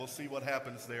We'll see what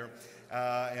happens there,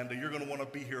 and you're going to want to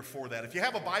be here for that. If you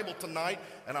have a Bible tonight,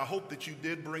 and I hope that you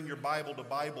did bring your Bible to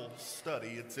Bible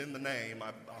study, it's in the name,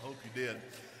 I hope you did.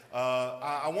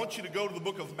 I want you to go to the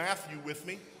book of Matthew with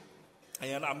me,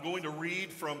 and I'm going to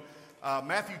read from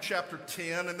Matthew chapter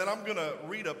 10, and then I'm going to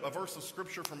read a verse of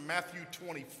scripture from Matthew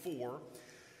 24,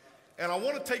 and I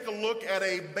want to take a look at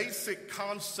a basic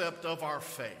concept of our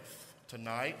faith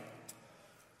tonight.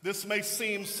 This may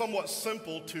seem somewhat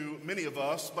simple to many of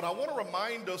us, but I want to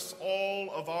remind us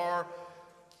all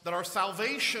that our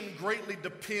salvation greatly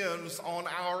depends on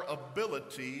our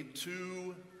ability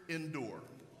to endure.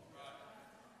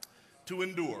 To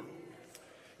endure.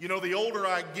 You know, the older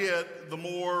I get, the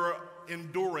more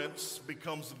endurance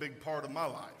becomes a big part of my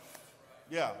life.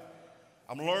 Yeah,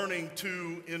 I'm learning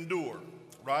to endure,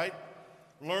 right?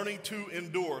 Learning to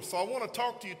endure. So I want to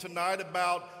talk to you tonight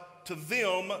about to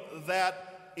them that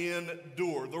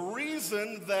endure. The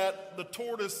reason that the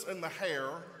tortoise and the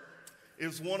hare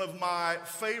is one of my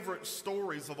favorite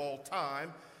stories of all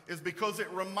time is because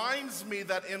it reminds me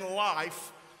that in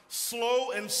life,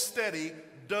 slow and steady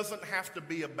doesn't have to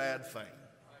be a bad thing.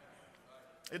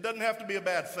 It doesn't have to be a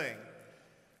bad thing,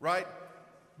 right?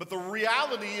 But the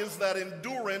reality is that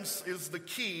endurance is the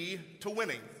key to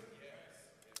winning.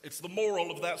 It's the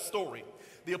moral of that story.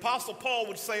 The Apostle Paul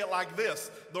would say it like this: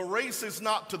 the race is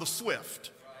not to the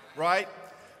swift. Right?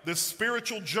 This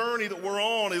spiritual journey that we're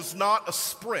on is not a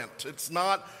sprint. It's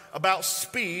not about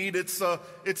speed. It's a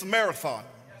marathon.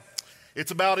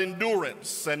 It's about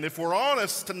endurance. And if we're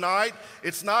honest tonight,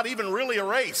 it's not even really a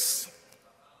race.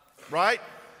 Right?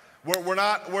 We're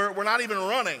not even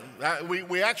running.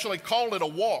 We actually call it a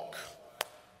walk.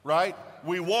 Right?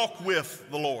 We walk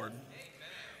with the Lord.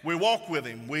 We walk with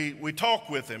him. We talk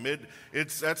with him.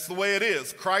 That's the way it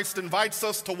is. Christ invites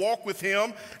us to walk with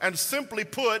him, and simply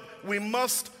put, we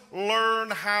must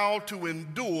learn how to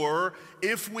endure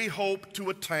if we hope to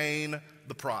attain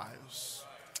the prize.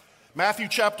 Matthew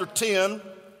chapter 10,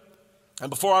 and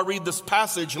before I read this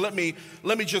passage, let me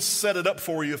just set it up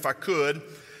for you if I could.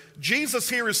 Jesus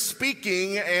here is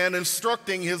speaking and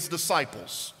instructing his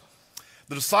disciples.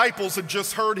 The disciples had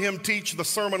just heard him teach the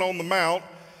Sermon on the Mount.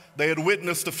 They had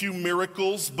witnessed a few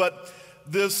miracles, but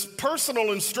this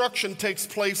personal instruction takes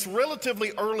place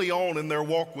relatively early on in their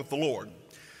walk with the Lord.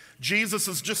 Jesus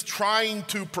is just trying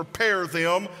to prepare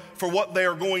them for what they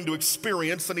are going to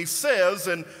experience, and he says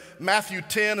in Matthew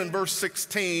 10 and verse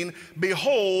 16,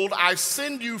 "Behold, I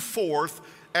send you forth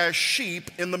as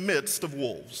sheep in the midst of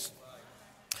wolves.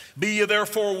 Be ye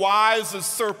therefore wise as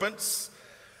serpents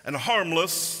and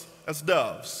harmless as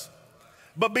doves.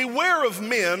 But beware of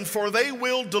men, for they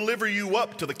will deliver you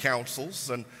up to the councils,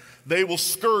 and they will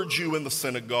scourge you in the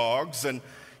synagogues, and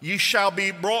ye shall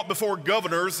be brought before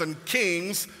governors and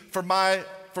kings for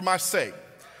my sake,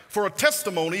 for a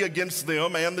testimony against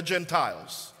them and the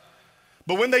Gentiles.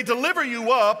 But when they deliver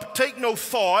you up, take no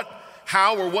thought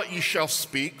how or what ye shall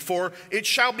speak, for it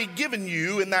shall be given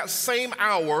you in that same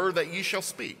hour that ye shall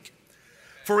speak.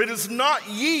 For it is not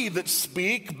ye that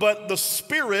speak, but the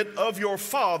Spirit of your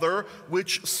Father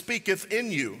which speaketh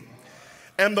in you.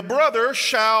 And the brother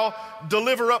shall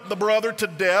deliver up the brother to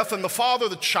death, and the father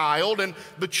the child, and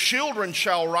the children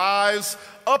shall rise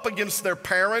up against their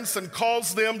parents and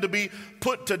cause them to be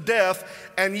put to death,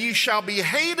 and ye shall be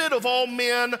hated of all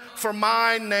men for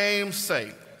my name's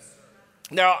sake."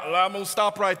 Now, I'm going to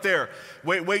stop right there.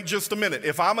 Wait just a minute.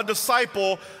 If I'm a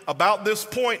disciple about this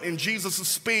point in Jesus'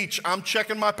 speech, I'm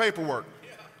checking my paperwork,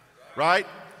 right?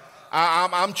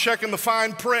 I'm checking the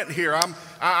fine print here.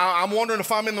 I'm wondering if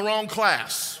I'm in the wrong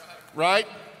class, right?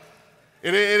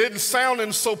 It isn't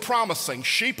sounding so promising.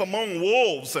 Sheep among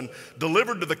wolves, and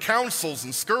delivered to the councils,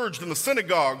 and scourged in the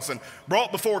synagogues, and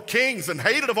brought before kings, and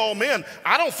hated of all men.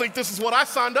 I don't think this is what I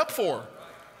signed up for.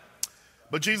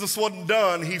 But Jesus wasn't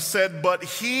done. He said, "But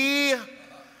he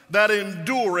that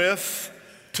endureth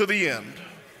to the end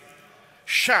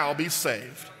shall be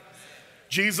saved."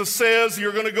 Jesus says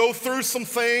you're going to go through some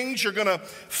things, you're going to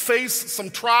face some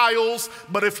trials,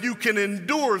 but if you can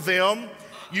endure them,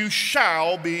 you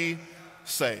shall be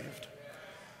saved.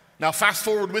 Now fast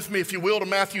forward with me, if you will, to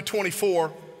Matthew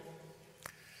 24.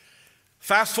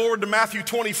 Fast forward to Matthew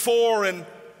 24, and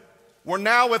we're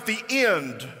now at the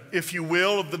end, if you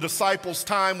will, of the disciples'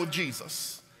 time with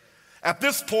Jesus. At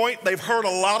this point, they've heard a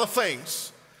lot of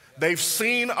things. They've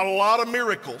seen a lot of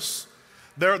miracles.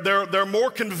 They're more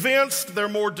convinced, they're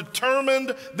more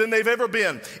determined than they've ever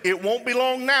been. It won't be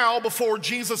long now before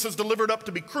Jesus is delivered up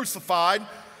to be crucified.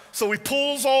 So he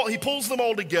pulls them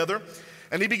all together,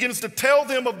 and he begins to tell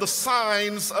them of the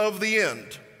signs of the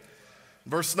end.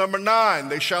 Verse number 9,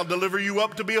 "They shall deliver you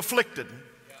up to be afflicted.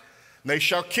 They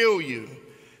shall kill you.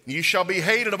 Ye shall be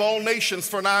hated of all nations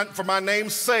for my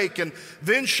name's sake, and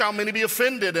then shall many be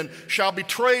offended, and shall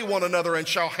betray one another, and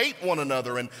shall hate one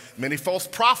another. And many false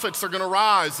prophets are going to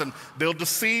rise, and they'll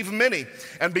deceive many.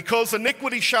 And because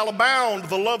iniquity shall abound,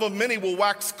 the love of many will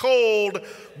wax cold.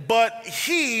 But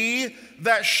he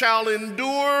that shall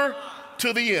endure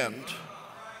to the end,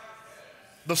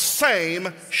 the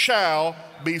same shall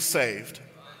be saved.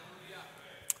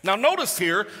 Now notice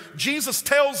here, Jesus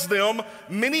tells them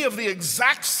many of the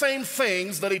exact same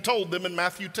things that he told them in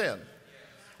Matthew 10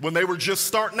 when they were just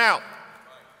starting out.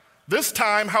 This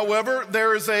time, however,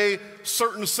 there is a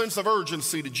certain sense of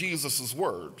urgency to Jesus'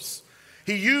 words.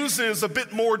 He uses a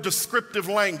bit more descriptive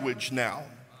language now.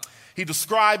 He's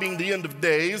describing the end of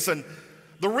days, and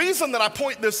the reason that I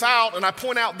point this out and I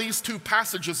point out these two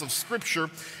passages of Scripture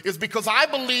is because I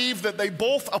believe that they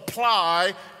both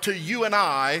apply to you and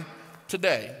I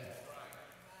today.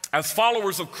 As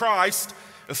followers of Christ,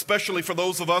 especially for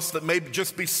those of us that may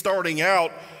just be starting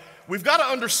out, we've got to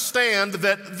understand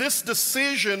that this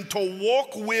decision to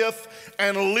walk with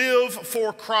and live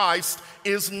for Christ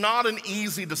is not an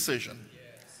easy decision.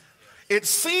 It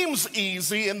seems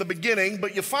easy in the beginning,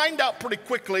 but you find out pretty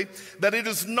quickly that it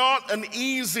is not an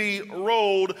easy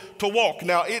road to walk.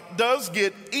 Now, it does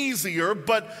get easier,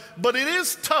 but it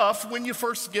is tough when you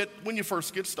first get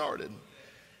started.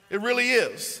 It really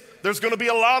is. There's going to be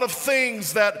a lot of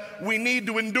things that we need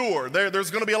to endure.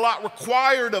 There's going to be a lot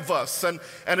required of us. And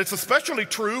it's especially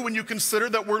true when you consider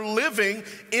that we're living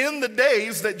in the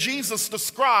days that Jesus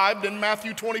described in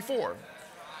Matthew 24.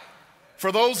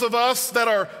 For those of us that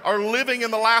are living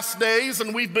in the last days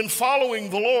and we've been following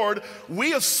the Lord,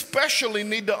 we especially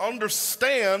need to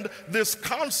understand this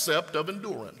concept of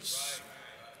endurance.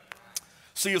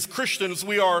 See, as Christians,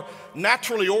 we are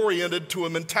naturally oriented to a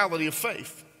mentality of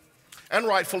faith, and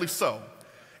rightfully so.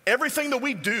 Everything that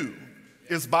we do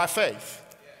is by faith.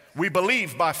 We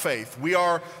believe by faith. We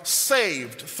are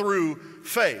saved through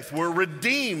faith. We're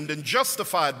redeemed and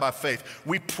justified by faith.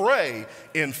 We pray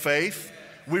in faith.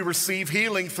 We receive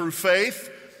healing through faith.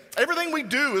 Everything we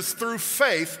do is through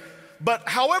faith, but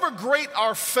however great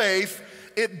our faith,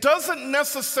 it doesn't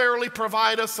necessarily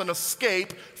provide us an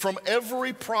escape from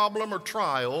every problem or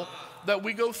trial that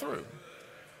we go through.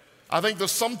 I think that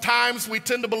sometimes we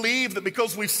tend to believe that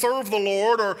because we serve the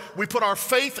Lord or we put our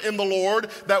faith in the Lord,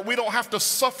 that we don't have to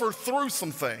suffer through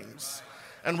some things.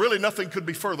 And really nothing could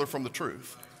be further from the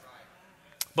truth.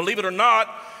 Believe it or not,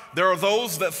 there are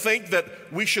those that think that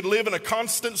we should live in a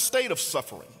constant state of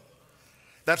suffering.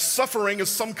 That suffering is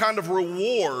some kind of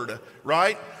reward,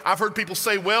 right? I've heard people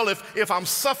say, well, if I'm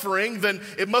suffering, then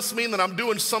it must mean that I'm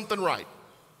doing something right.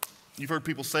 You've heard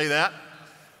people say that?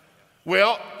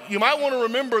 Well, you might want to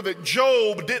remember that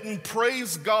Job didn't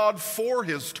praise God for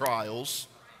his trials,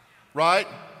 right?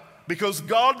 Because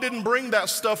God didn't bring that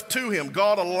stuff to him.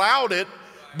 God allowed it,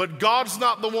 but God's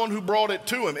not the one who brought it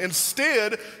to him.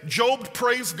 Instead, Job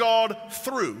praised God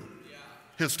through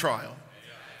his trial.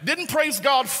 Didn't praise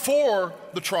God for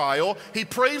the trial. He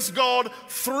praised God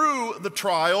through the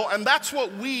trial, and that's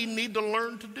what we need to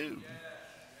learn to do.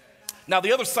 Now,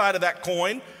 the other side of that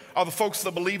coin are the folks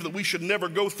that believe that we should never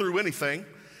go through anything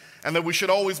and that we should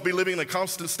always be living in a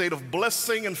constant state of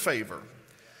blessing and favor.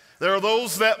 There are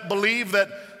those that believe that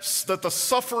the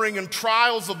suffering and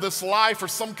trials of this life are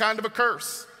some kind of a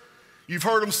curse. You've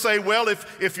heard them say, well,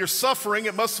 if you're suffering,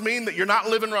 it must mean that you're not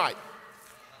living right.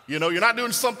 You know, you're not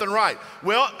doing something right.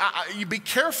 Well, you be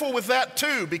careful with that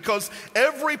too, because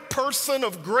every person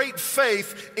of great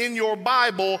faith in your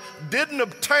Bible didn't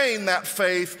obtain that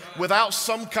faith without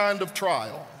some kind of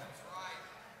trial.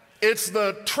 It's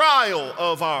the trial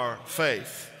of our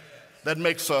faith that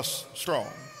makes us strong.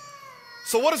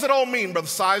 So what does it all mean, Brother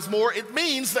Sizemore? It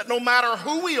means that no matter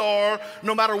who we are,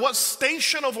 no matter what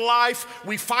station of life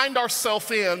we find ourselves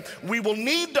in, we will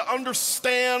need to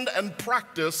understand and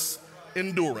practice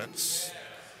endurance.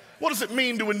 What does it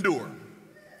mean to endure?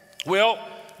 Well,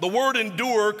 the word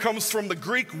endure comes from the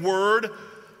Greek word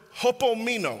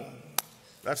hopomino.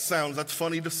 That's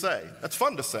funny to say. That's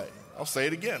fun to say. I'll say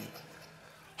it again.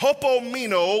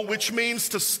 Hopomino, which means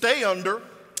to stay under,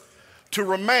 to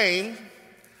remain,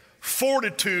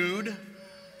 fortitude,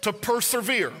 to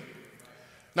persevere.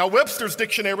 Now, Webster's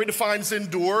dictionary defines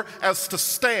endure as to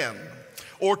stand,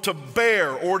 or to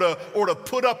bear, or to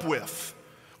put up with,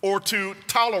 or to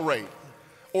tolerate,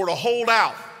 or to hold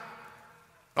out.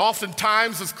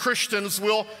 Oftentimes, as Christians,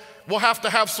 we'll have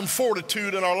to have some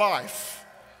fortitude in our life.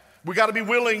 We got to be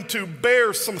willing to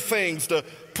bear some things, to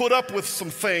put up with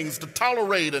some things, to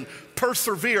tolerate and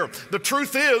persevere. The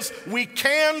truth is, we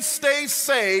can stay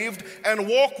saved and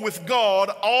walk with God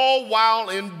all while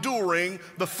enduring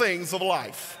the things of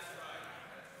life.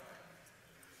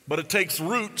 but it takes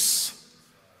roots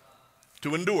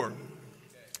to endure,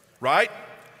 right?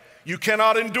 You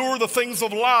cannot endure the things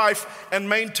of life and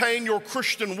maintain your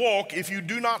Christian walk if you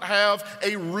do not have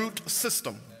a root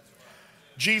system.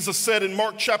 Jesus said in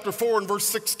Mark chapter 4 and verse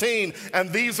 16,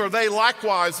 and these are they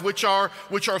likewise which are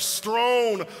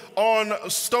strown on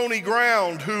stony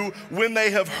ground, who when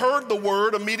they have heard the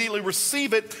word immediately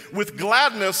receive it with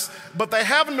gladness, but they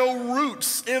have no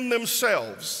roots in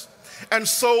themselves. And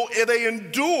so they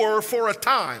endure for a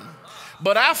time.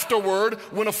 But afterward,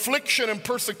 when affliction and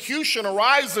persecution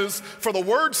arises for the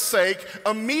word's sake,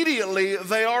 immediately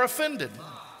they are offended.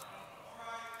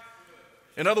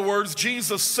 In other words,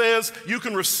 Jesus says you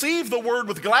can receive the word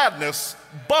with gladness,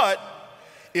 but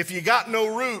if you got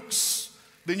no roots,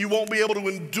 then you won't be able to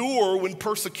endure when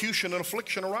persecution and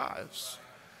affliction arise.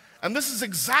 And this is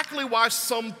exactly why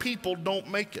some people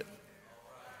don't make it.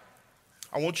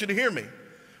 I want you to hear me.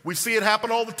 We see it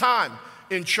happen all the time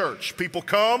in church. People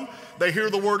come, they hear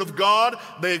the word of God,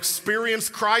 they experience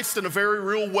Christ in a very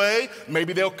real way.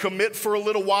 Maybe they'll commit for a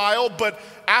little while, but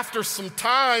after some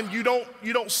time, you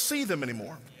don't see them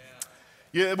anymore.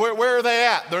 Yeah, where are they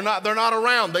at? They're not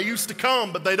around. They used to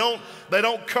come, but they don't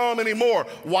come anymore.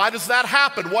 Why does that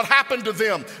happen? What happened to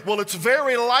them? Well, it's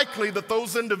very likely that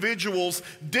those individuals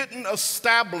didn't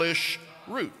establish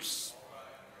roots.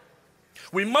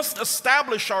 We must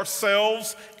establish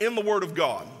ourselves in the Word of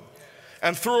God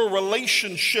and through a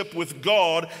relationship with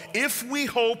God if we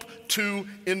hope to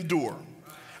endure.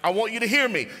 I want you to hear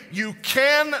me. You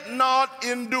cannot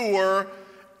endure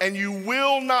and you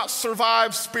will not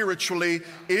survive spiritually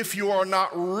if you are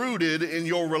not rooted in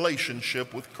your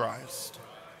relationship with Christ.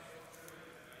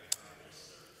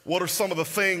 What are some of the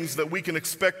things that we can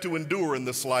expect to endure in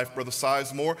this life, Brother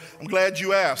Sizemore? I'm glad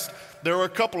you asked. There are a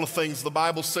couple of things the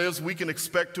Bible says we can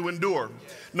expect to endure.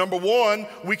 Number one,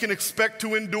 we can expect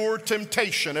to endure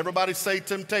temptation. Everybody say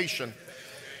temptation.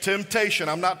 Temptation.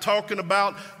 I'm not talking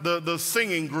about the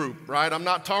singing group, right? I'm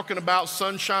not talking about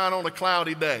sunshine on a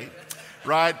cloudy day,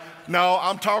 right? No,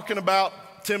 I'm talking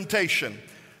about temptation.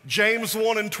 James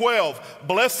 1 and 12.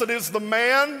 Blessed is the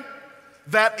man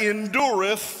that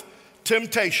endureth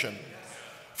temptation.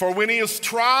 For when he is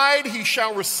tried, he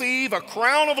shall receive a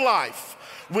crown of life,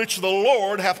 which the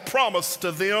Lord hath promised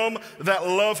to them that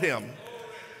love him.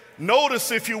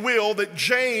 Notice, if you will, that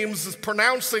James is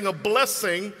pronouncing a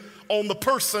blessing on the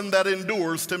person that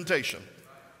endures temptation.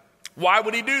 Why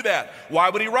would he do that? Why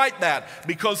would he write that?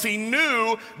 Because he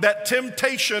knew that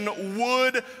temptation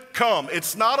would come.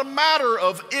 It's not a matter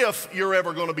of if you're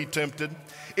ever going to be tempted.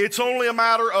 It's only a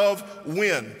matter of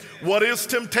when. What is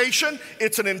temptation?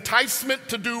 It's an enticement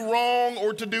to do wrong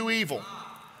or to do evil.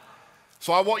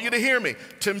 So I want you to hear me.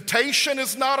 Temptation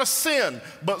is not a sin,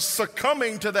 but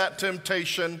succumbing to that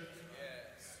temptation,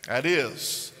 that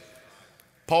is.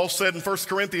 Paul said in 1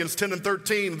 Corinthians 10 and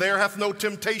 13, there hath no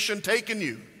temptation taken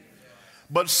you,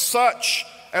 but such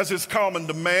as is common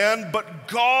to man, but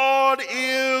God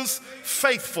is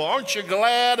faithful. Aren't you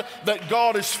glad that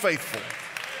God is faithful?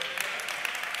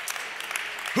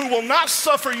 Who will not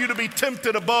suffer you to be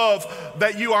tempted above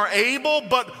that you are able,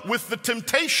 but with the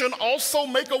temptation also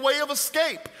make a way of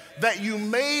escape, that you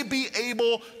may be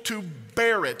able to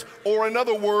bear it. Or in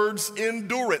other words,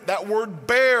 endure it. That word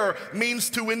bear means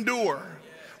to endure.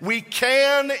 We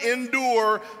can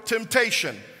endure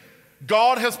temptation.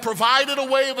 God has provided a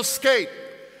way of escape.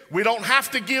 We don't have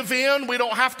to give in. We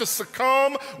don't have to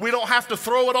succumb. We don't have to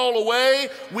throw it all away.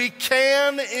 We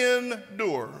can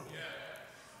endure.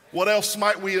 What else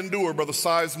might we endure, Brother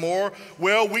Sizemore?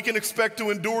 Well, we can expect to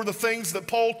endure the things that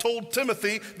Paul told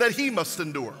Timothy that he must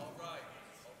endure.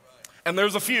 And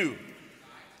there's a few.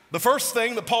 The first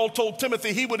thing that Paul told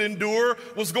Timothy he would endure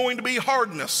was going to be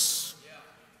hardness.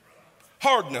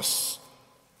 Hardness.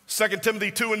 2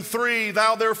 Timothy 2 and 3,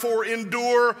 thou therefore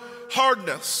endure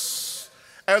hardness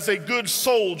as a good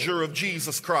soldier of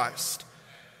Jesus Christ.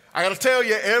 I got to tell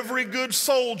you, every good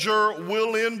soldier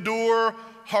will endure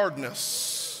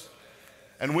hardness.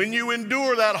 And when you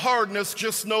endure that hardness,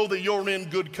 just know that you're in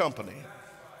good company.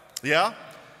 Yeah?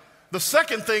 The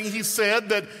second thing he said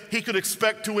that he could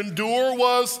expect to endure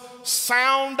was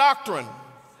sound doctrine.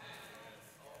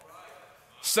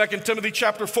 2 Timothy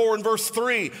chapter 4 and verse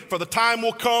 3, for the time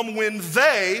will come when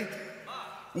they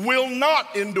will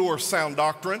not endure sound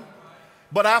doctrine,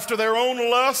 but after their own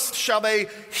lust shall they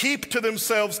heap to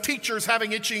themselves teachers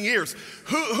having itching ears.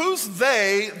 Who's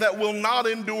they that will not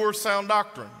endure sound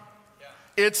doctrine?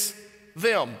 It's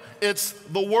them. It's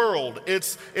the world.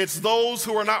 It's those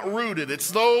who are not rooted.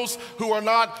 It's those who are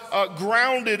not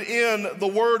grounded in the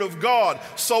Word of God.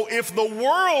 So if the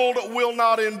world will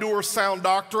not endure sound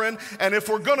doctrine, and if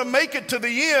we're going to make it to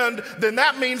the end, then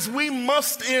that means we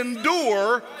must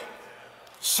endure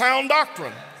sound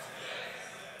doctrine.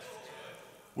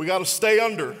 We got to stay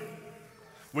under.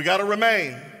 We got to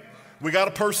remain. We got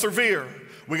to persevere.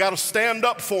 We got to stand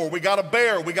up for, we got to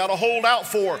bear, we got to hold out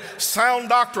for sound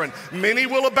doctrine. Many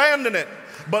will abandon it,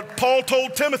 but Paul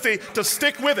told Timothy to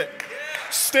stick with it.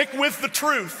 Stick with the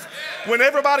truth. When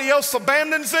everybody else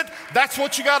abandons it, that's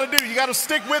what you got to do. You got to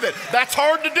stick with it. That's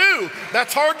hard to do.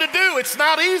 That's hard to do. It's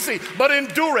not easy, but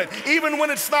endure it. Even when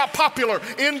it's not popular,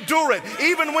 endure it.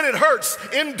 Even when it hurts,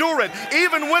 endure it.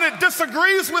 Even when it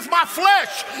disagrees with my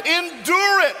flesh,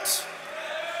 endure it.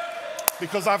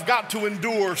 Because I've got to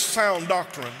endure sound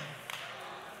doctrine.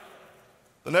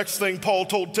 The next thing Paul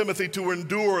told Timothy to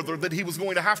endure, that he was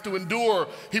going to have to endure,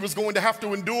 he was going to have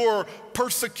to endure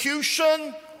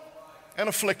persecution and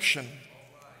affliction.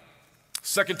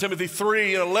 2 Timothy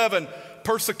 3:11,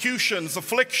 persecutions,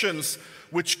 afflictions,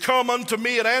 which come unto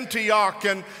me at Antioch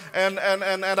and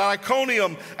at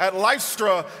Iconium, at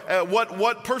Lystra,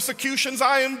 what persecutions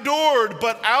I endured,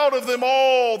 but out of them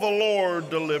all the Lord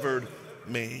delivered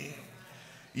me.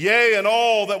 Yea, and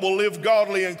all that will live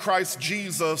godly in Christ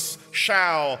Jesus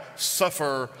shall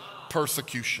suffer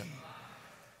persecution.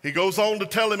 He goes on to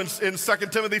tell him in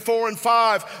 2 Timothy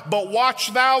 4:5, but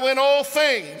watch thou in all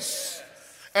things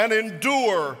and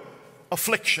endure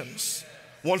afflictions.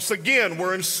 Once again,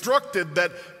 we're instructed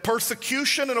that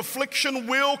persecution and affliction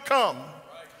will come.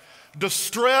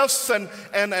 Distress and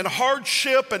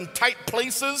hardship and tight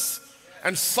places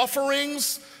and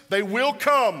sufferings, they will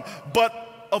come. But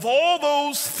of all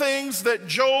those things that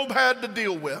Job had to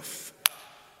deal with,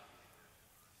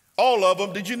 all of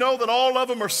them, did you know that all of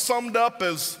them are summed up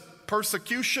as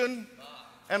persecution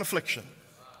and affliction?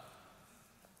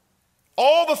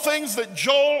 All the things that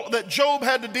Job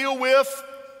had to deal with,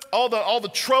 all the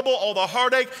trouble, all the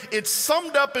heartache, it's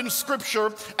summed up in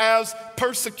Scripture as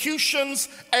persecutions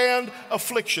and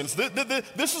afflictions.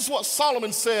 This is what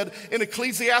Solomon said in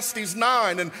Ecclesiastes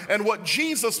 9 and what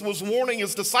Jesus was warning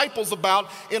his disciples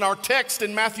about in our text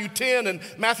in Matthew 10 and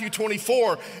Matthew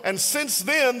 24. And since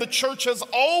then, the church has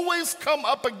always come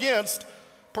up against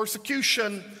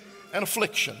persecution and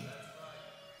affliction.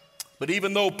 But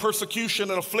even though persecution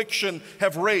and affliction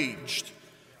have raged,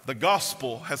 the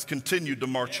gospel has continued to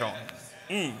march on.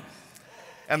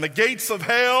 And the gates of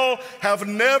hell have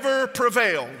never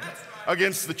prevailed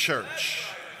against the church.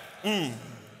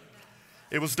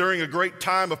 It was during a great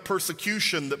time of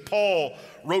persecution that Paul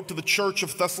wrote to the church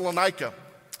of Thessalonica.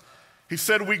 He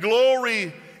said, we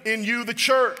glory in you, the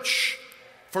church,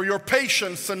 for your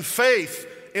patience and faith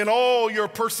in all your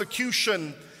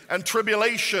persecution and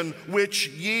tribulation which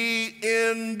ye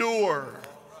endure.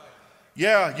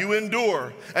 Yeah, you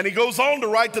endure. And he goes on to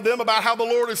write to them about how the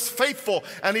Lord is faithful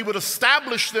and he would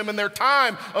establish them in their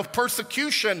time of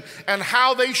persecution and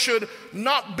how they should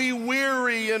not be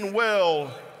weary in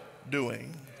well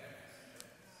doing.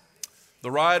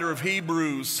 The writer of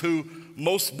Hebrews, who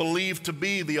most believe to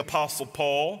be the Apostle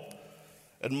Paul,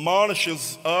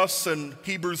 admonishes us in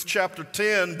Hebrews chapter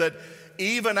 10 that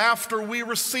even after we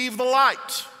receive the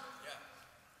light,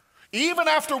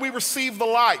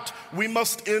 we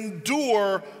must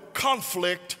endure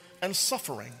conflict and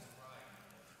suffering.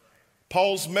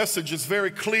 Paul's message is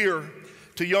very clear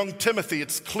to young Timothy.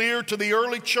 It's clear to the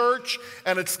early church,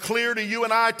 and it's clear to you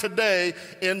and I today.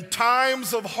 In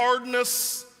times of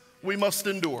hardness, we must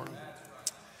endure.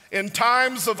 In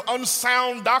times of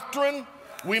unsound doctrine,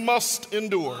 we must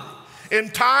endure. In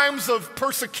times of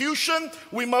persecution,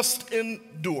 we must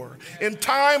endure. In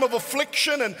time of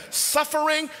affliction and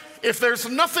suffering, if there's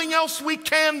nothing else we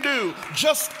can do,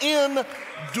 just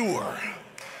endure.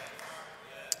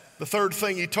 The third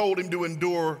thing he told him to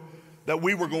endure, that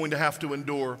we were going to have to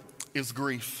endure, is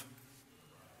grief.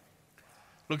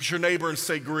 Look at your neighbor and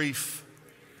say grief.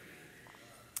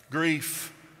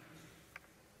 Grief.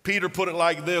 Peter put it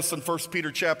like this in 1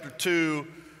 Peter chapter 2,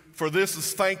 for this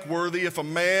is thankworthy if a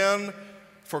man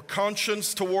for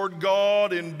conscience toward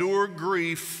God endure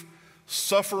grief,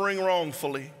 suffering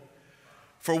wrongfully.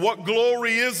 For what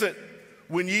glory is it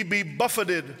when ye be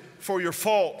buffeted for your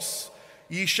faults?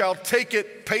 Ye shall take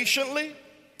it patiently.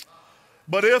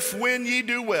 But if when ye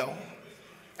do well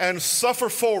and suffer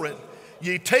for it,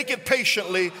 ye take it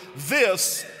patiently,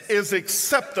 this is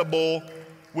acceptable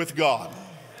with God.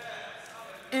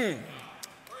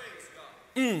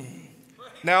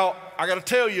 Now, I got to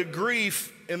tell you,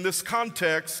 grief in this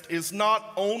context is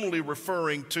not only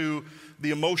referring to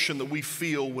the emotion that we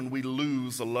feel when we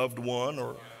lose a loved one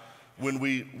or when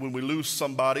we lose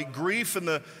somebody. Grief in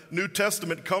the New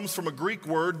Testament comes from a Greek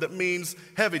word that means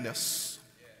heaviness,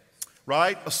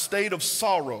 right? A state of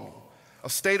sorrow, a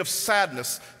state of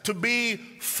sadness, to be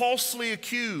falsely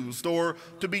accused or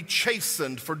to be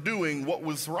chastened for doing what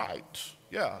was right.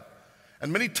 Yeah.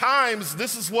 And many times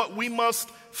this is what we must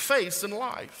face in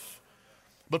life.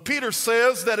 But Peter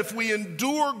says that if we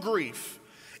endure grief,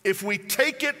 if we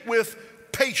take it with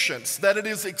patience, that it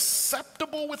is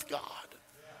acceptable with God.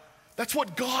 That's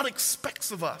what God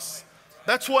expects of us.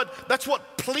 That's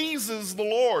what pleases the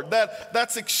Lord.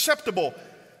 That's acceptable.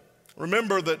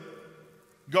 Remember that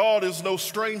God is no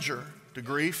stranger to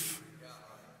grief.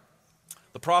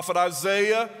 The prophet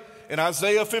Isaiah, in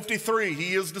Isaiah 53,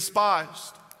 he is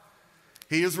despised.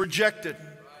 He is rejected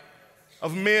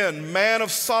of men, man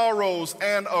of sorrows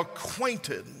and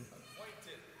acquainted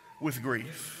with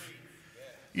grief.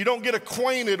 You don't get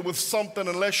acquainted with something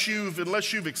unless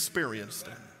you've experienced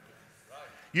it.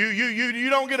 You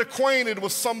don't get acquainted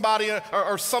with somebody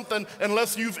or something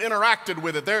unless you've interacted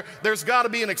with it. There's got to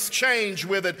be an exchange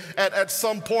with it at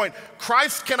some point.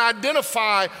 Christ can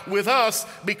identify with us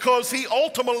because he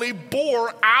ultimately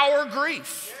bore our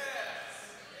grief.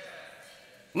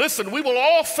 Listen, we will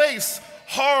all face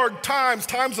hard times,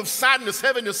 times of sadness,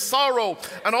 heaviness, sorrow,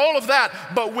 and all of that.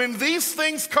 But when these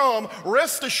things come,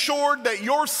 rest assured that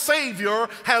your Savior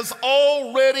has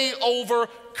already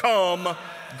overcome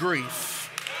grief.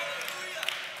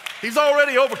 He's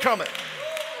already overcome it.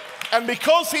 And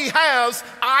because he has,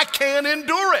 I can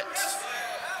endure it.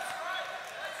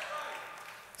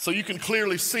 So you can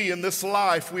clearly see in this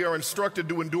life we are instructed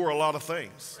to endure a lot of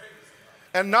things.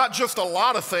 And not just a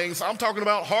lot of things, I'm talking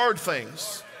about hard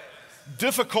things,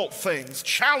 difficult things,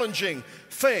 challenging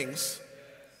things.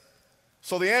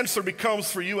 So the answer becomes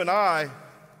for you and I,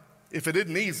 if it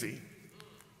isn't easy,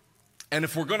 and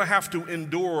if we're going to have to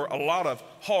endure a lot of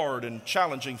hard and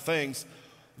challenging things,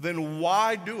 then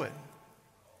why do it?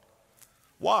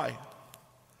 Why?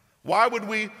 Why would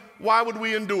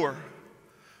we endure?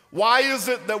 Why is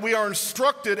it that we are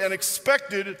instructed and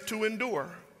expected to endure?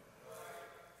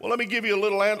 Well, let me give you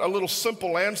a little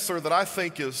simple answer that I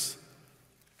think is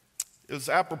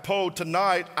apropos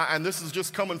tonight, and this is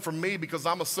just coming from me because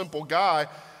I'm a simple guy,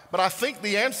 but I think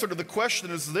the answer to the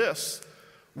question is this: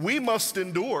 we must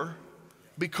endure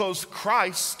because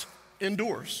Christ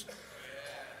endures.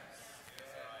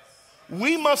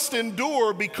 We must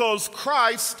endure because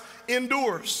Christ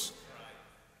endures.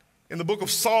 In the book of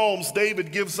Psalms,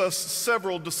 David gives us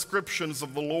several descriptions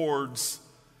of the Lord's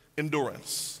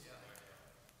endurance.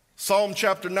 Psalm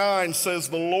chapter 9 says,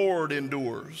 "The Lord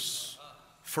endures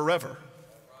forever."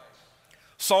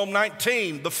 Psalm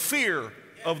 19, "The fear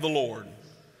of the Lord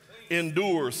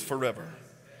endures forever."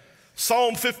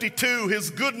 Psalm 52, "His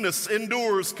goodness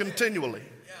endures continually."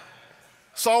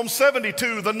 Psalm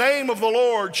 72, "The name of the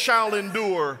Lord shall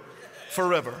endure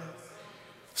forever."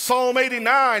 Psalm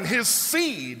 89, "His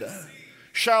seed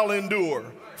shall endure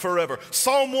forever."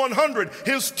 Psalm 100,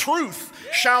 "His truth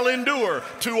shall endure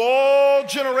to all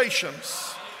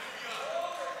generations."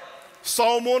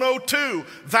 Psalm 102,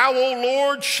 "Thou, O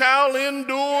Lord, shall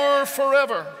endure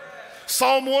forever."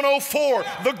 Psalm 104,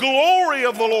 "The glory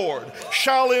of the Lord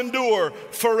shall endure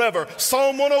forever."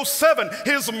 Psalm 107,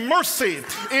 "His mercy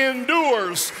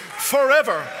endures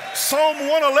forever." Psalm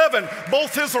 111,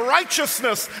 "Both his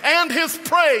righteousness and his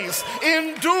praise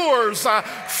endures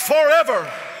forever."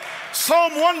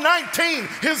 Psalm 119,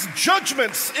 "His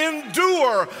judgments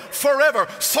endure forever."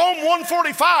 Psalm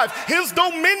 145, "His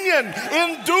dominion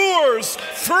endures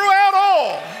throughout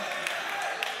all."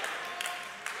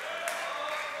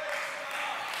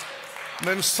 And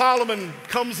then Solomon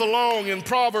comes along in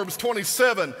Proverbs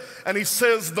 27 and he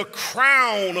says, "The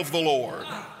crown of the Lord,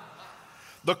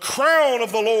 the crown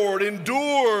of the Lord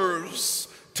endures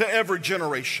to every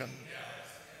generation."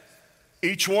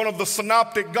 Each one of the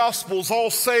synoptic gospels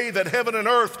all say that heaven and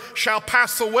earth shall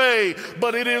pass away,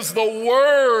 but it is the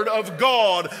word of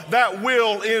God that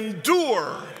will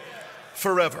endure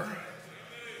forever.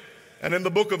 And in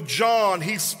the book of John,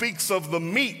 he speaks of the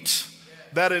meat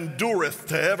that endureth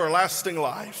to everlasting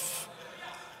life.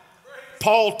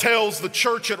 Paul tells the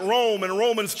church at Rome in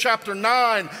Romans chapter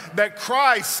 9 that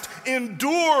Christ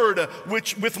endured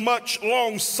with much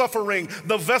long suffering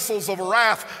the vessels of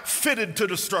wrath fitted to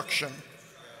destruction.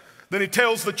 Then he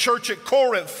tells the church at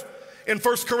Corinth in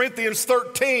 1 Corinthians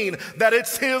 13 that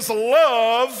it's his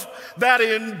love that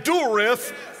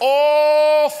endureth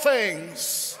all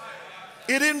things.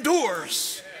 It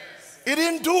endures. It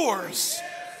endures.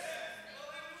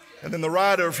 And then the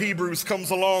writer of Hebrews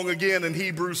comes along again in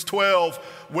Hebrews 12.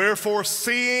 Wherefore,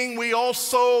 seeing we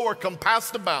also are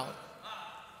compassed about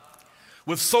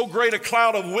with so great a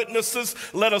cloud of witnesses,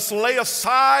 let us lay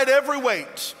aside every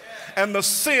weight and the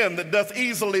sin that doth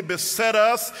easily beset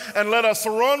us, and let us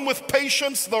run with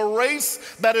patience the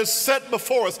race that is set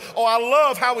before us. Oh, I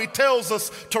love how he tells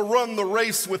us to run the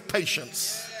race with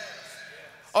patience.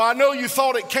 Oh, I know you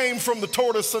thought it came from the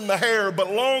tortoise and the hare,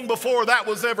 but long before that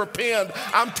was ever penned,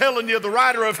 I'm telling you, the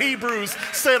writer of Hebrews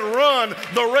said, run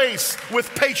the race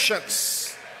with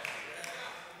patience.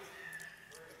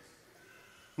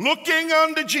 Looking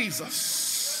unto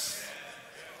Jesus.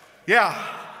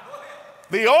 Yeah.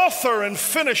 The author and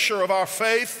finisher of our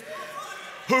faith,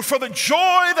 who for the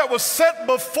joy that was set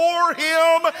before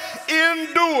him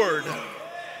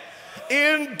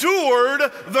endured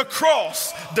the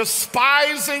cross,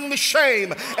 despising the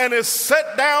shame, and is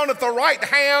set down at the right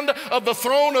hand of the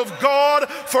throne of God.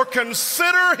 For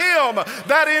consider him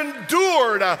that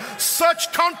endured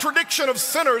such contradiction of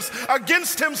sinners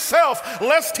against himself,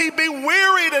 lest he be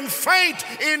wearied and faint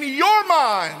in your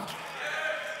mind.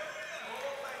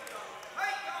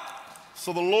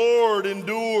 So the Lord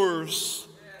endures,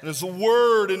 and his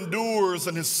word endures,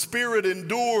 and his spirit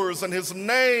endures, and his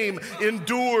name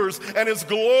endures, and his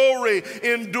glory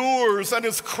endures, and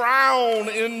his crown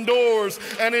endures,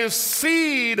 and his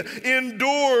seed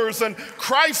endures, and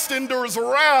Christ endures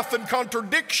wrath and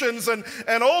contradictions, and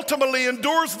ultimately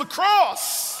endures the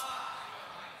cross.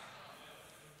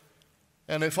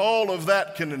 And if all of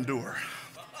that can endure,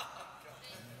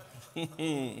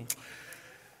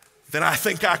 then I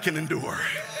think I can endure.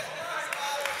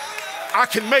 I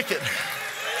can make it.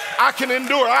 I can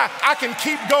endure. I can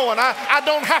keep going. I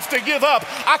don't have to give up.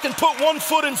 I can put one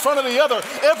foot in front of the other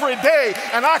every day,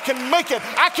 and I can make it.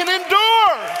 I can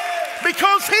endure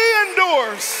because he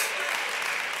endures.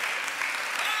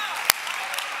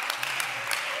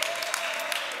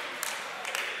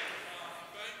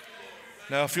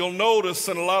 Now, if you'll notice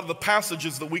in a lot of the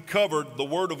passages that we covered, the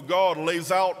Word of God lays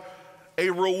out a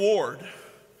reward.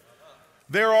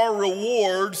 There are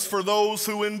rewards for those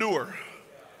who endure.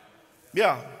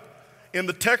 Yeah. In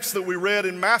the text that we read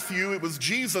in Matthew, it was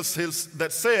Jesus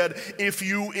that said, if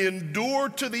you endure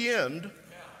to the end,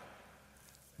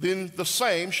 then the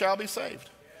same shall be saved.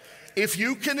 If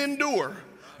you can endure,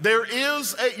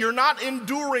 you're not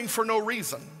enduring for no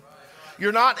reason.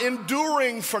 You're not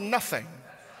enduring for nothing.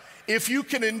 If you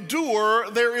can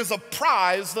endure, there is a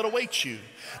prize that awaits you.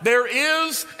 There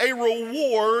is a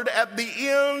reward at the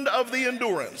end of the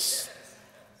endurance.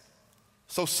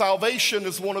 So salvation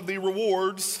is one of the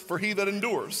rewards for he that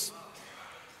endures.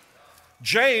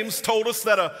 James told us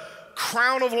that a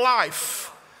crown of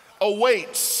life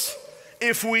awaits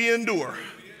if we endure.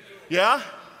 Yeah?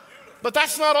 But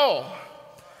that's not all.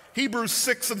 Hebrews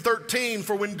 6:13,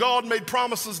 for when God made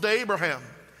promises to Abraham,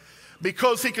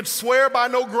 because he could swear by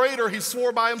no greater, he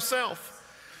swore by himself,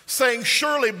 saying,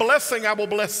 surely blessing I will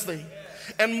bless thee,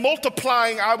 and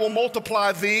multiplying I will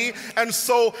multiply thee. And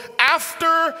so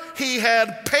after he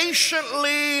had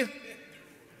patiently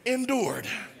endured,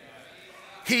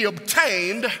 he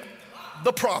obtained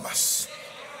the promise.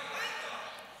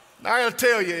 Now I gotta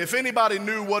tell you, if anybody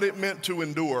knew what it meant to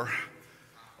endure,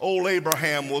 old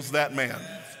Abraham was that man.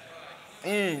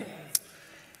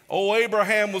 Oh,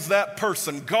 Abraham was that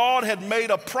person. God had made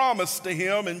a promise to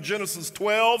him in Genesis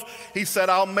 12. He said,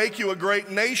 I'll make you a great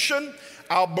nation.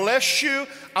 I'll bless you.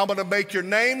 I'm going to make your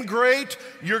name great.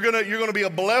 You're going to be a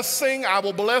blessing. I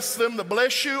will bless them that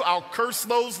bless you. I'll curse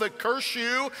those that curse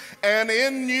you. And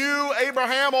in you,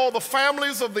 Abraham, all the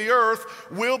families of the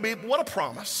earth will be, what a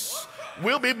promise.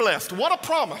 Will be blessed. What a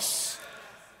promise.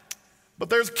 But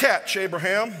there's a catch,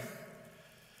 Abraham.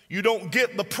 You don't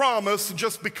get the promise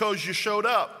just because you showed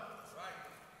up.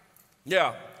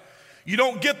 Yeah. You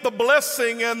don't get the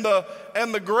blessing and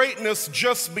the greatness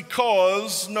just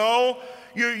because. No,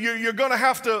 you're going to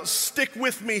have to stick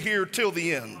with me here till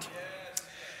the end.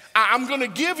 I'm going to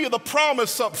give you the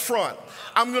promise up front.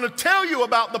 I'm going to tell you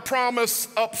about the promise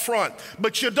up front.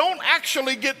 But you don't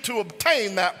actually get to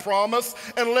obtain that promise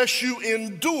unless you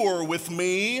endure with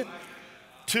me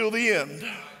till the end.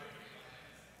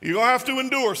 You're going to have to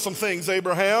endure some things,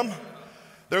 Abraham.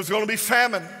 There's going to be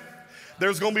famine.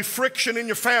 There's going to be friction in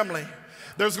your family.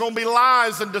 There's going to be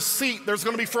lies and deceit. There's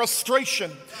going to be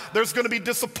frustration. There's going to be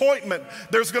disappointment.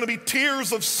 There's going to be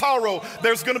tears of sorrow.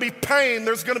 There's going to be pain.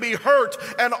 There's going to be hurt.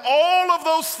 And all of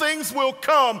those things will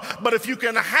come. But if you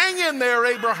can hang in there,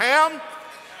 Abraham,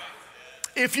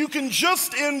 if you can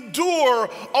just endure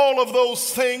all of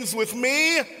those things with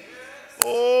me,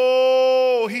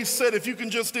 oh, oh, he said, if you can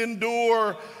just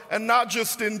endure, and not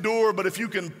just endure, but if you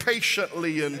can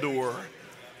patiently endure,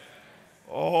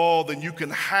 oh, then you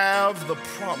can have the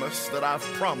promise that I've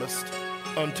promised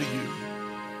unto you.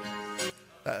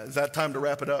 Is that time to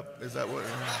wrap it up? Is that what?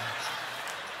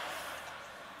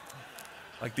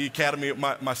 Like the Academy,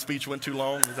 my speech went too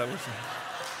long? Is that what?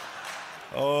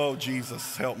 Oh,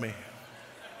 Jesus, help me.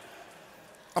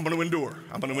 I'm going to endure.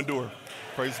 I'm going to endure.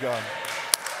 Praise God.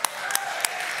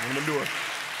 I'm going to endure.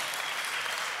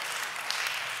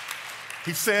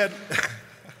 He said,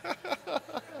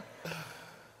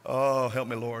 oh, help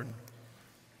me, Lord.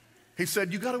 He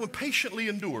said, you got to patiently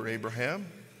endure, Abraham.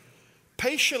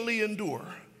 Patiently endure.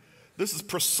 This is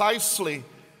precisely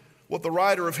what the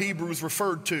writer of Hebrews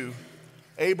referred to.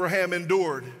 Abraham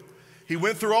endured. He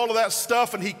went through all of that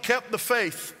stuff and he kept the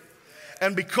faith.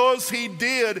 And because he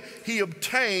did, he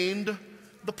obtained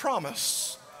the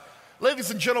promise.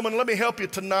 Ladies and gentlemen, let me help you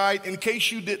tonight. In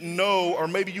case you didn't know, or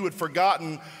maybe you had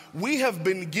forgotten, we have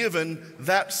been given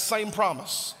that same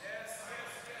promise.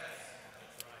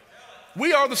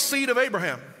 We are the seed of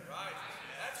Abraham.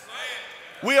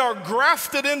 We are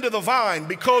grafted into the vine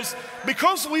because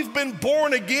we've been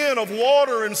born again of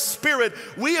water and spirit.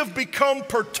 We have become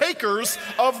partakers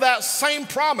of that same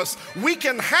promise. We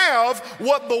can have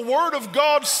what the Word of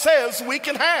God says we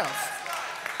can have.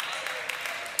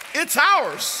 It's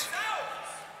ours.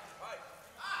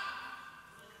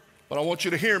 But I want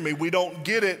you to hear me. We don't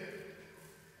get it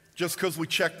just because we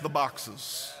check the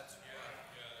boxes.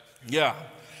 Yeah.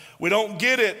 We don't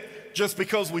get it just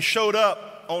because we showed up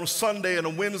on a Sunday and a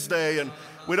Wednesday, and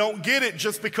we don't get it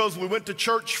just because we went to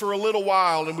church for a little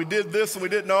while and we did this and we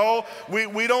didn't know.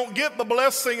 We don't get the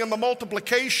blessing and the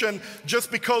multiplication just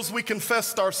because we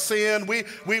confessed our sin. We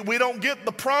don't get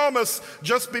the promise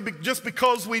just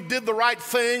because we did the right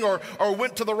thing or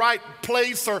went to the right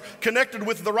place or connected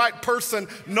with the right person.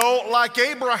 No, like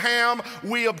Abraham,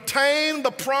 we obtain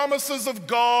the promises of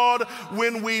God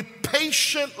when we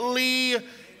patiently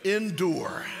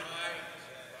endure.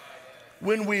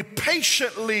 When we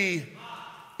patiently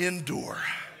endure.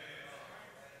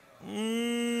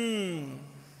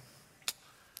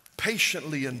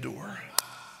 Patiently endure.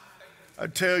 I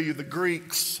tell you, the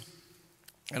Greeks,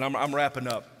 and I'm wrapping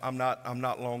up. I'm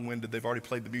not long-winded. They've already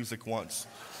played the music once.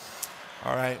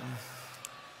 All right.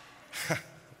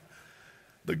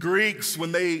 The Greeks,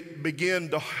 when they began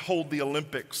to hold the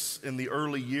Olympics in the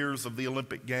early years of the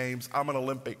Olympic Games, I'm an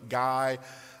Olympic guy.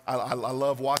 I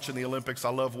love watching the Olympics. I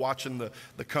love watching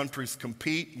the countries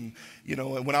compete. And,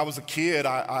 and when I was a kid,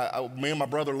 me and my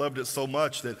brother loved it so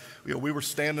much that, we were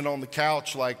standing on the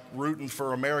couch like rooting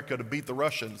for America to beat the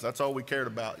Russians. That's all we cared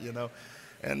about,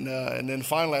 And then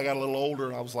finally I got a little older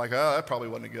and I was like, oh, that probably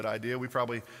wasn't a good idea. We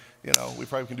probably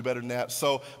can do better than that.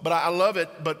 So, but I love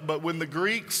it. But when the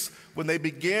Greeks, when they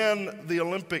began the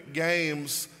Olympic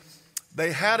Games,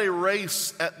 they had a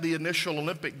race at the initial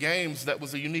Olympic Games that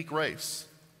was a unique race.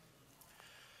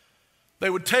 They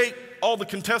would take all the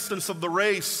contestants of the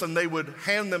race and they would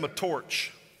hand them a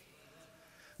torch.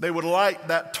 They would light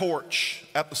that torch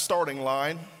at the starting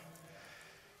line.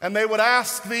 And they would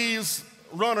ask these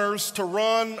runners to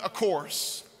run a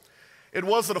course. It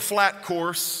wasn't a flat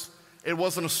course. It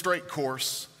wasn't a straight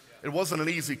course. It wasn't an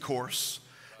easy course.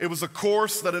 It was a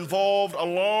course that involved a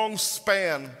long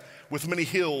span with many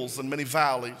hills and many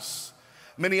valleys,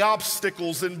 many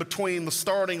obstacles in between the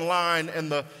starting line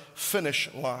and the finish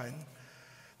line.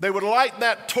 They would light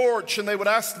that torch and they would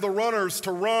ask the runners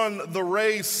to run the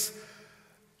race.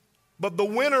 But the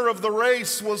winner of the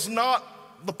race was not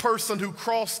the person who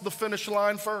crossed the finish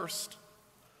line first.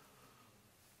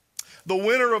 The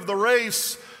winner of the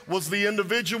race was the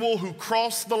individual who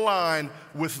crossed the line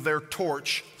with their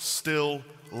torch still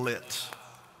lit.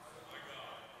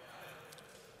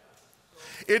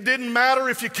 It didn't matter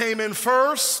if you came in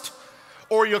first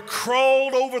or you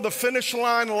crawled over the finish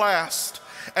line last.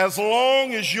 As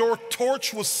long as your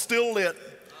torch was still lit,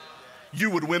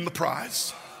 you would win the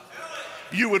prize.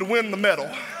 You would win the medal.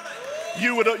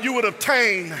 You would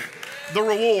obtain the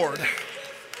reward.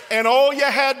 And all you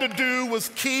had to do was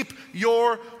keep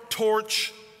your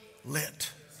torch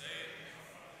lit.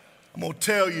 I'm going to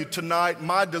tell you tonight,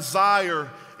 my desire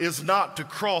is not to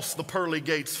cross the pearly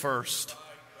gates first.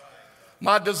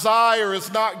 My desire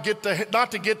is not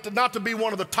to be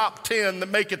one of the top 10 that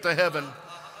make it to heaven.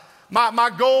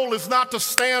 My goal is not to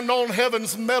stand on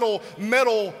heaven's metal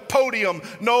podium.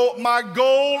 No, my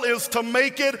goal is to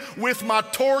make it with my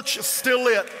torch still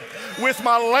lit, with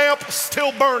my lamp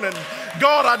still burning.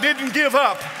 God, I didn't give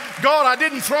up. God, I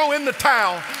didn't throw in the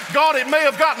towel. God, it may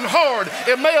have gotten hard.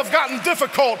 It may have gotten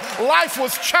difficult. Life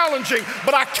was challenging,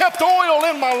 but I kept oil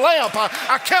in my lamp.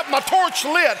 I kept my torch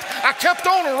lit. I kept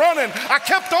on running. I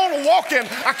kept on walking.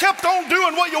 I kept on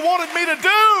doing what you wanted me to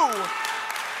do.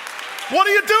 What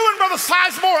are you doing, Brother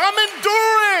Sizemore? I'm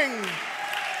enduring.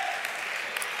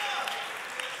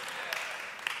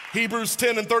 Hebrews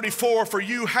 10:34, for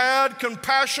you had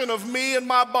compassion of me and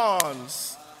my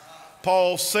bonds.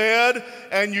 Paul said,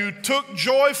 and you took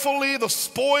joyfully the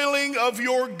spoiling of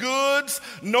your goods,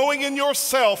 knowing in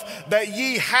yourself that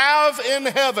ye have in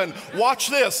heaven, watch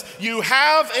this, you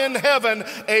have in heaven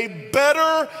a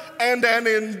better and an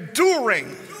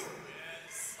enduring.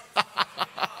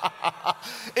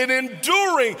 An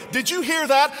enduring, did you hear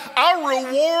that? Our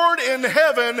reward in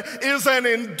heaven is an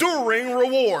enduring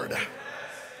reward.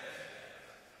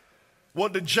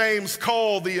 What did James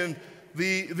call the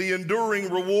enduring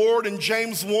reward in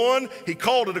James 1? He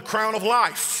called it a crown of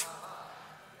life.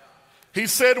 He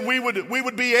said we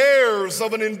would be heirs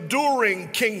of an enduring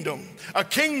kingdom, a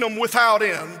kingdom without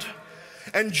end.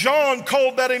 And John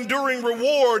called that enduring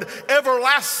reward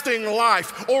everlasting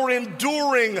life or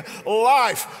enduring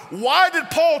life. Why did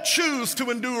Paul choose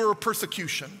to endure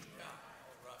persecution?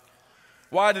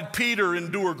 Why did Peter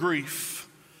endure grief?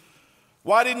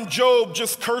 Why didn't Job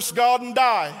just curse God and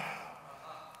die?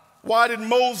 Why did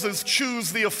Moses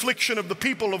choose the affliction of the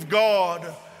people of God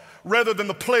rather than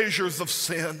the pleasures of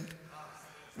sin?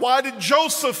 Why did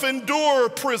Joseph endure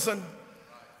prison?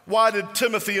 Why did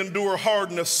Timothy endure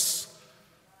hardness?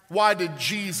 Why did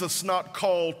Jesus not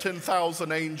call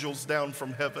 10,000 angels down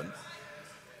from heaven?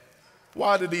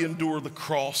 Why did he endure the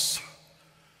cross?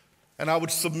 And I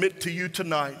would submit to you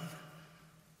tonight,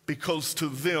 because to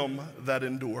them that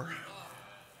endure,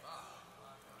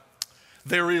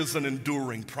 there is an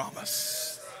enduring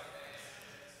promise.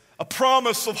 A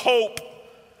promise of hope.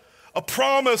 A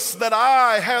promise that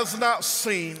eye has not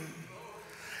seen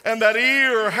and that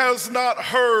ear has not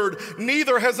heard,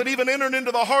 neither has it even entered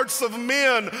into the hearts of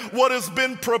men what has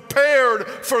been prepared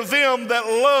for them that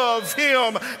love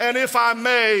him, and if I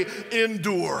may,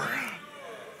 endure.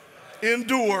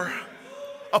 Endure.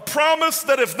 A promise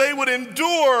that if they would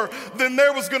endure, then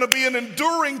there was going to be an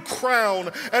enduring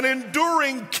crown, an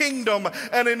enduring kingdom,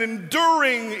 and an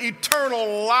enduring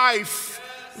eternal life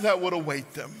that would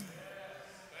await them.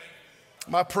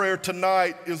 My prayer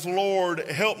tonight is, Lord,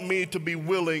 help me to be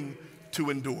willing to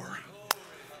endure.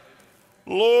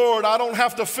 Lord, I don't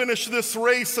have to finish this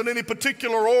race in any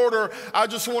particular order. I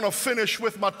just want to finish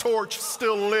with my torch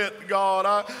still lit,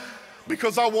 God,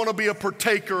 because I want to be a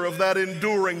partaker of that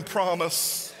enduring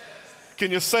promise.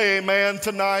 Can you say amen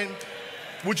tonight?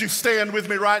 Would you stand with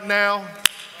me right now?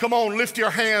 Come on, lift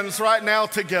your hands right now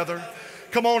together.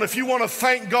 Come on, if you want to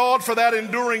thank God for that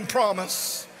enduring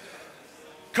promise.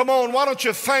 Come on, why don't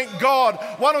you thank God?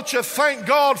 Why don't you thank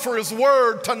God for his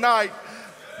word tonight?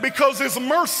 Because his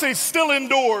mercy still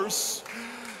endures.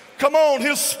 Come on,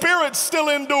 his spirit still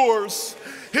endures.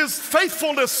 His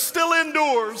faithfulness still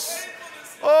endures.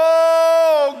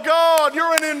 Oh, God,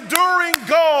 you're an enduring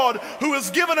God who has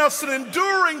given us an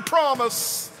enduring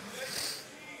promise.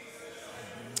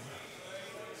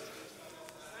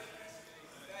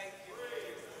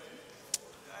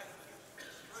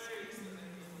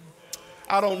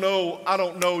 I don't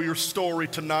know your story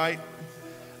tonight.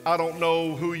 I don't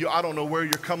know I don't know where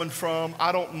you're coming from.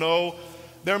 I don't know.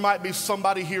 There might be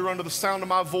somebody here under the sound of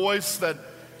my voice that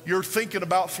you're thinking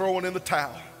about throwing in the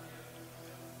towel.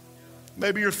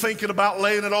 Maybe you're thinking about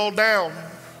laying it all down.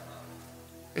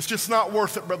 It's just not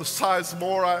worth it, Brother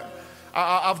Sizemore.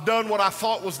 I've done what I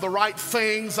thought was the right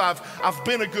things. I've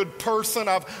been a good person.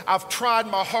 I've tried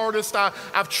my hardest.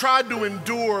 I've tried to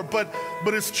endure, but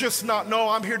it's just not. No,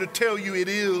 I'm here to tell you it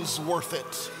is worth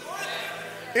it.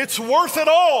 It's worth it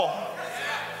all.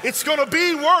 It's going to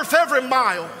be worth every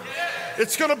mile.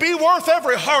 It's going to be worth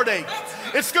every heartache.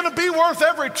 It's going to be worth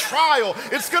every trial.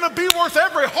 It's going to be worth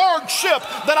every hardship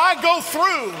that I go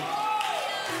through.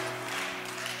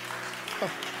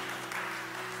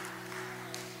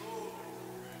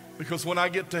 Because when I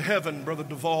get to heaven, Brother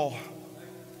Duvall,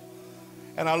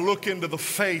 and I look into the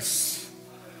face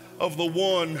of the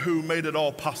one who made it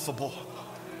all possible,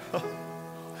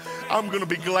 I'm going to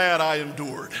be glad I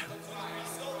endured.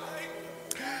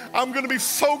 I'm going to be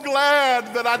so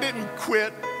glad that I didn't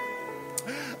quit.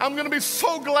 I'm going to be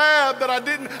so glad that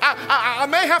I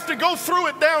may have to go through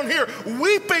it down here.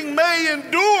 Weeping may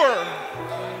endure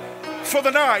for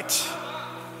the night.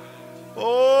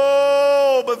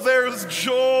 Oh, but there's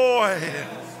joy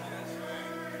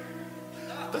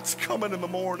that's coming in the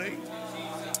morning.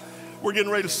 We're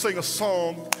getting ready to sing a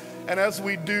song. And as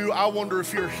we do, I wonder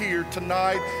if you're here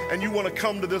tonight and you want to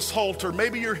come to this altar.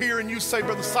 Maybe you're here and you say,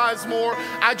 Brother Sizemore,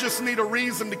 I just need a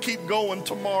reason to keep going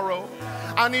tomorrow.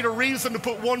 I need a reason to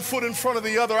put one foot in front of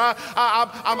the other.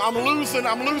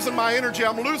 I'm losing my energy.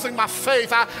 I'm losing my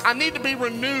faith. I need to be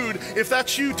renewed. If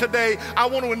that's you today, I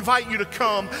want to invite you to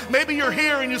come. Maybe you're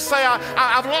here and you say,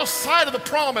 I've lost sight of the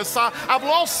promise. I've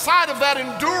lost sight of that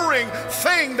enduring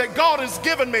thing that God has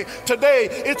given me. Today,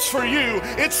 it's for you.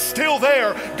 It's still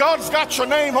there. God's got your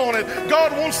name on it.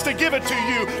 God wants to give it to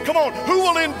you. Come on, who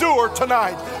will endure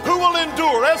tonight? Who will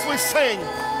endure as we sing?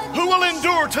 Who will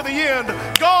endure to the end?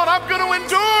 God, I'm going to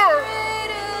endure.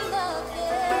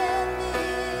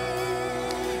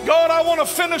 God, I want to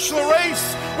finish the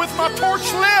race with my torch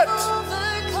lit.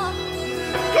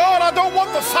 God, I don't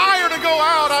want the fire to go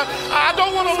out. I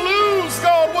don't want to lose,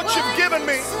 God, what you've given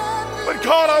me. But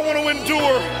God, I want to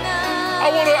endure.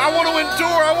 I want to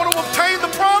endure. I want to obtain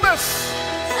the promise.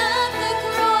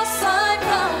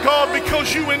 God,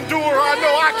 because you endure, I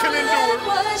know I can endure.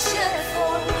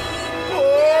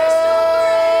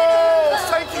 Oh,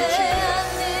 thank you,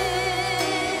 Jesus.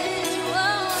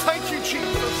 Thank you,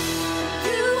 Jesus.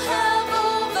 You have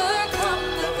overcome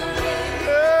the grave.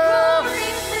 Glory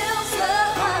fills the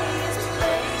highest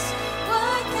place.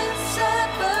 What can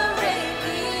separate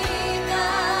me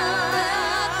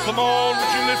now? Come on,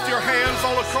 would you lift your hands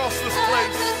all across this At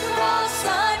place? the cross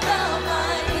I bow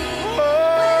my knee. Oh,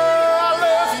 I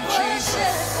love you, Jesus.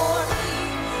 Worship for me.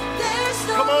 There's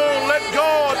no Come on, let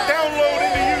God greater download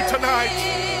into you love tonight.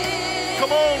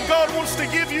 Come on, God wants to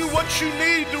give you what you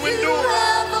need to You endure.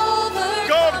 have overcome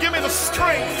God, give me the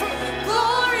strength.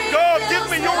 Glory God, give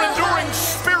me fills your the enduring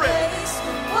highest spirit. place.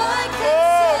 What can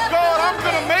Oh, God, I'm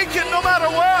going to separate make it no matter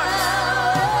what.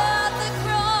 At the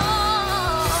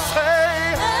cross,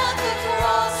 Say, at the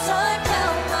cross I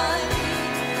bow my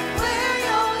knee, where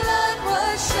your blood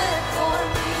was shed for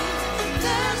me.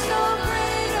 There's no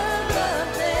greater love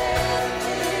than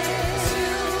this.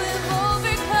 You have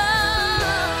overcome.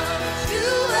 You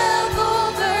have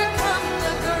overcome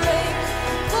the grave.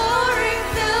 Glory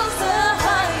fills the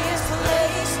highest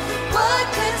place. What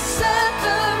can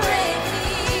separate me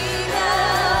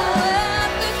now?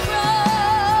 At the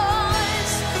cross.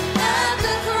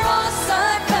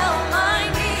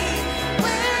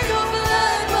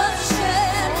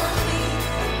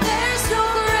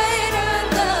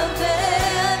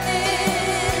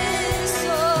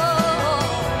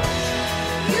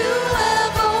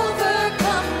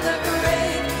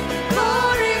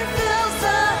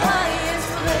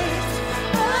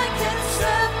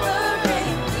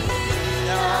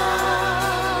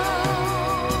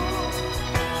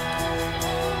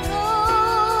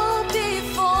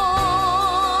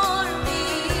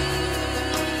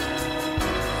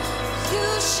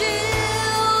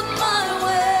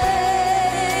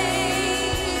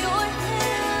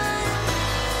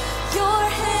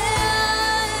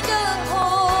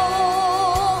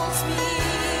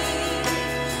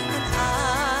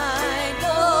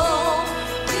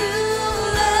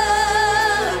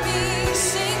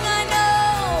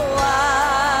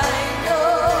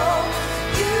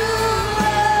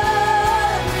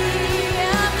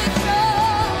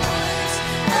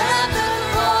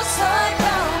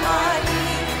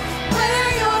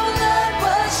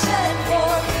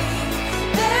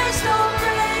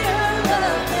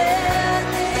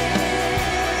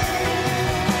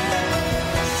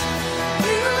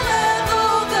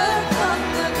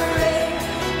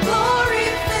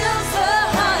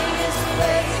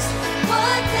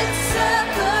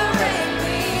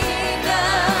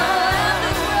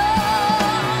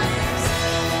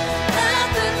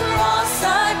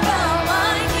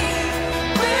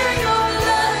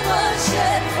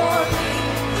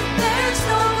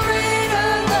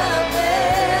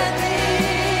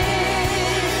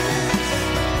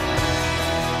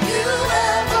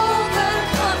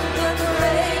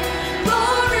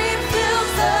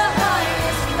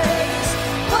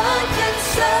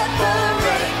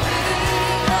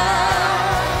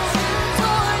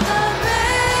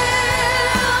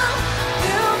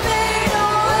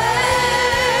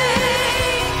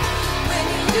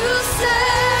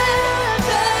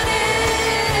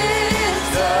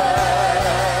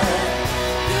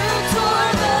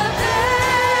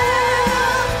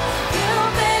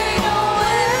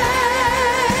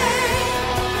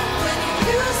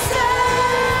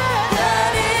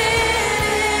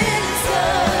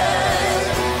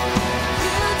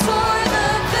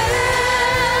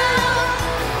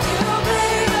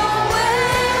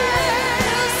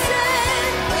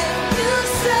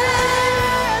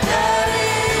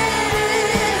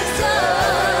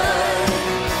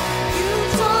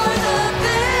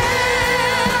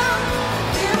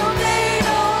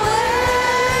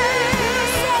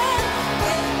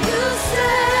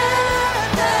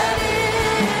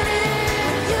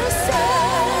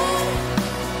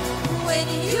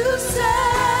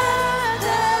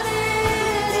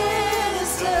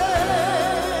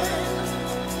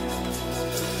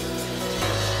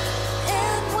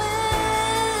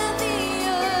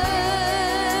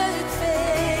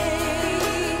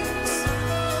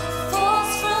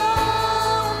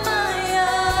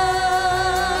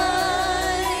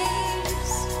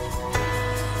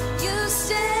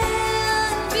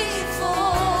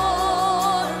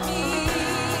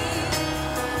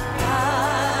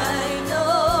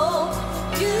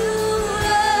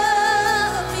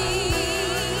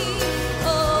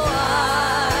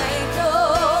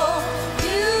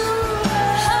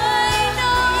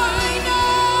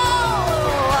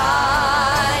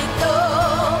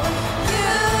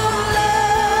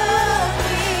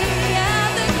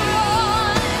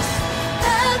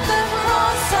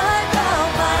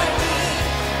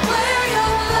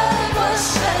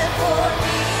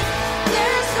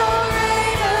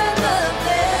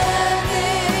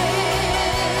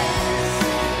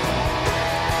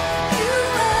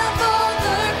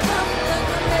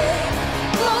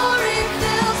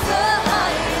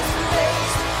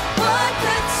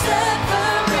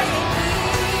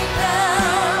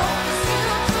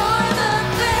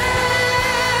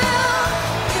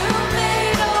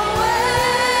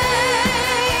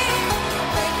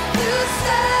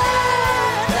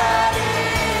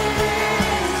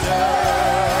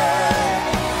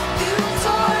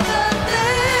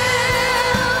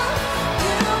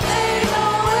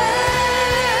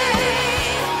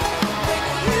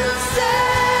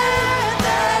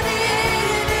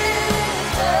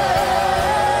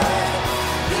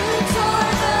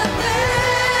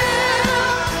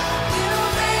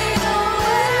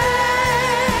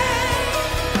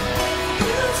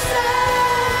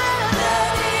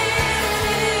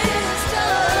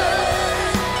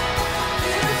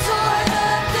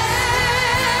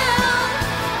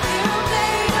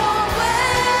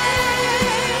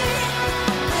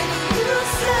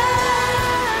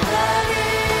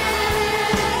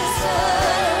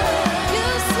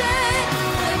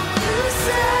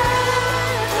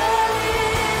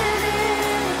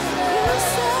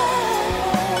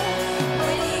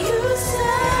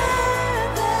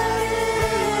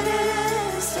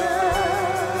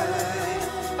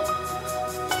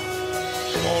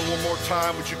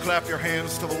 clap your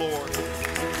hands to the Lord.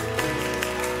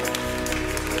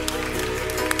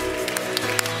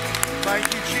 Thank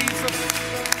you, Jesus.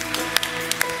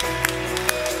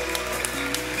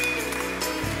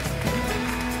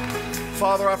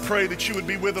 Father, I pray that you would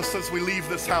be with us as we leave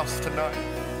this house tonight.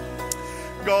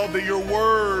 God, that your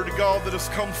word, God, that has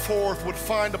come forth would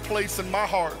find a place in my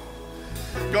heart.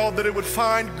 God, that it would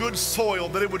find good soil,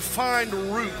 that it would find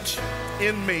root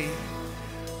in me.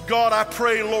 God, I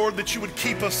pray, Lord, that you would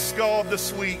keep us, God,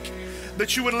 this week,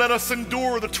 that you would let us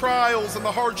endure the trials and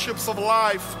the hardships of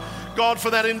life, God, for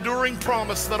that enduring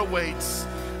promise that awaits.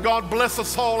 God, bless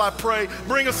us all, I pray.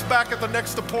 Bring us back at the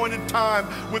next appointed time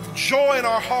with joy in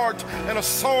our heart and a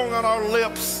song on our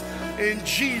lips. In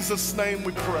Jesus' name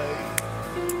we pray.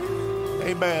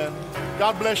 Amen.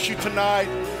 God bless you tonight.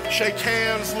 Shake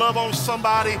hands, love on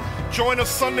somebody. Join us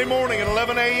Sunday morning at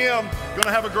 11 a.m. Going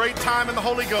to have a great time in the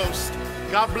Holy Ghost.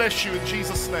 God bless you in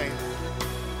Jesus' name.